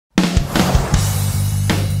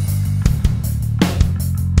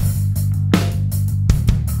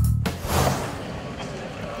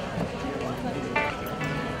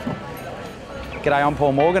G'day, I'm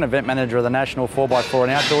Paul Morgan, Event Manager of the National 4x4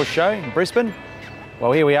 and Outdoors Show in Brisbane.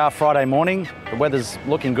 Well, here we are Friday morning. The weather's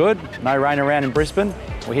looking good, no rain around in Brisbane.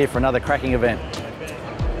 We're here for another cracking event.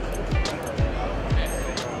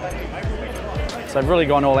 So we've really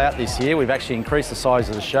gone all out this year. We've actually increased the size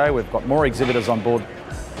of the show. We've got more exhibitors on board.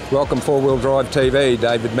 Welcome 4-Wheel Drive TV,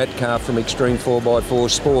 David Metcalf from Extreme 4x4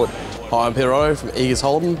 Sport. Hi, I'm Peter Otto from Eagers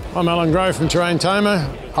Holden. I'm Alan Gray from Terrain Tamer.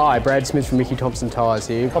 Hi, Brad Smith from Mickey Thompson Tyres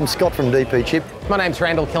here. I'm Scott from DP Chip. My name's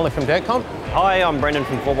Randall Kellner from Dirt Comp. Hi, I'm Brendan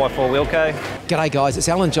from 4x4 Wheelco. G'day guys, it's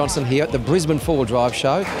Alan Johnson here at the Brisbane 4-Wheel Drive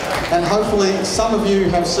Show. And hopefully some of you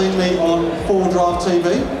have seen me on 4-Wheel Drive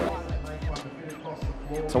TV.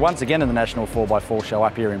 So once again in the National 4x4 Show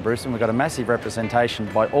up here in Brisbane, we've got a massive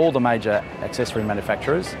representation by all the major accessory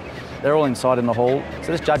manufacturers. They're all inside in the hall. So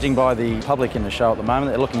just judging by the public in the show at the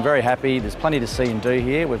moment, they're looking very happy. There's plenty to see and do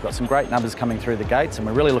here. We've got some great numbers coming through the gates and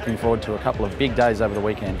we're really looking forward to a couple of big days over the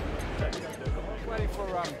weekend.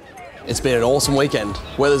 It's been an awesome weekend.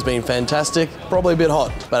 Weather's been fantastic, probably a bit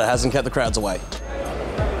hot, but it hasn't kept the crowds away.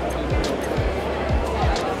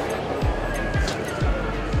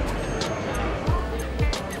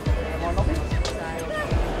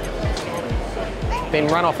 Been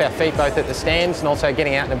run off our feet both at the stands and also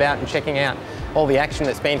getting out and about and checking out all the action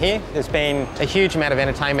that's been here. There's been a huge amount of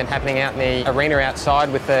entertainment happening out in the arena outside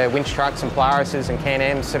with the winch trucks and Polaris's and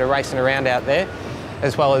Can-Ams sort of racing around out there,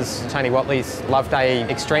 as well as Tony Watley's Love Day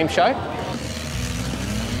Extreme Show.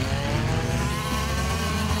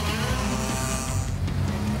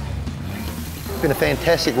 It's been a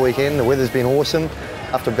fantastic weekend. The weather's been awesome.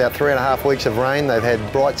 After about 3.5 weeks of rain, they've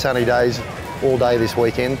had bright sunny days all day this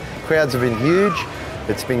weekend. Crowds have been huge.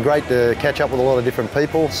 It's been great to catch up with a lot of different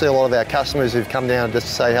people, see a lot of our customers who've come down just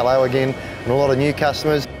to say hello again, and a lot of new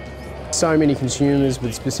customers. So many consumers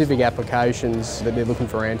with specific applications that they're looking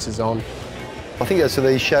for answers on. I think that's what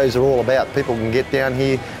these shows are all about. People can get down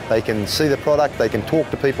here, they can see the product, they can talk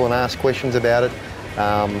to people and ask questions about it.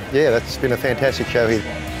 Yeah, that's been a fantastic show here.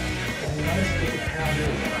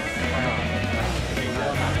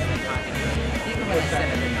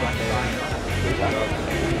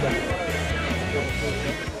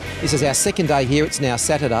 This is our second day here, it's now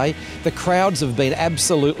Saturday. The crowds have been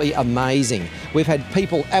absolutely amazing. We've had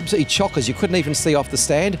people absolutely chockers, you couldn't even see off the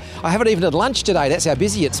stand. I haven't even had lunch today, that's how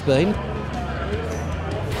busy it's been.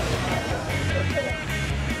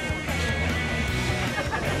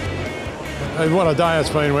 What a day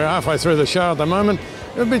it's been. We're halfway through the show at the moment.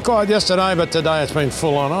 It was a bit quiet yesterday, but today it's been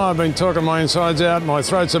full on. I've been talking my insides out, my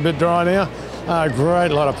throat's a bit dry now. Great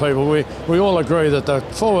lot of people. We all agree that the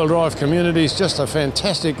 4-wheel drive community is just a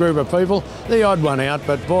fantastic group of people. The odd one out,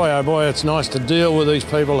 but boy oh boy, it's nice to deal with these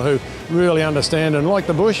people who really understand and like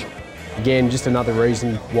the bush. Again, just another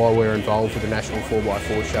reason why we're involved with the National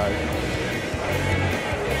 4x4 Show.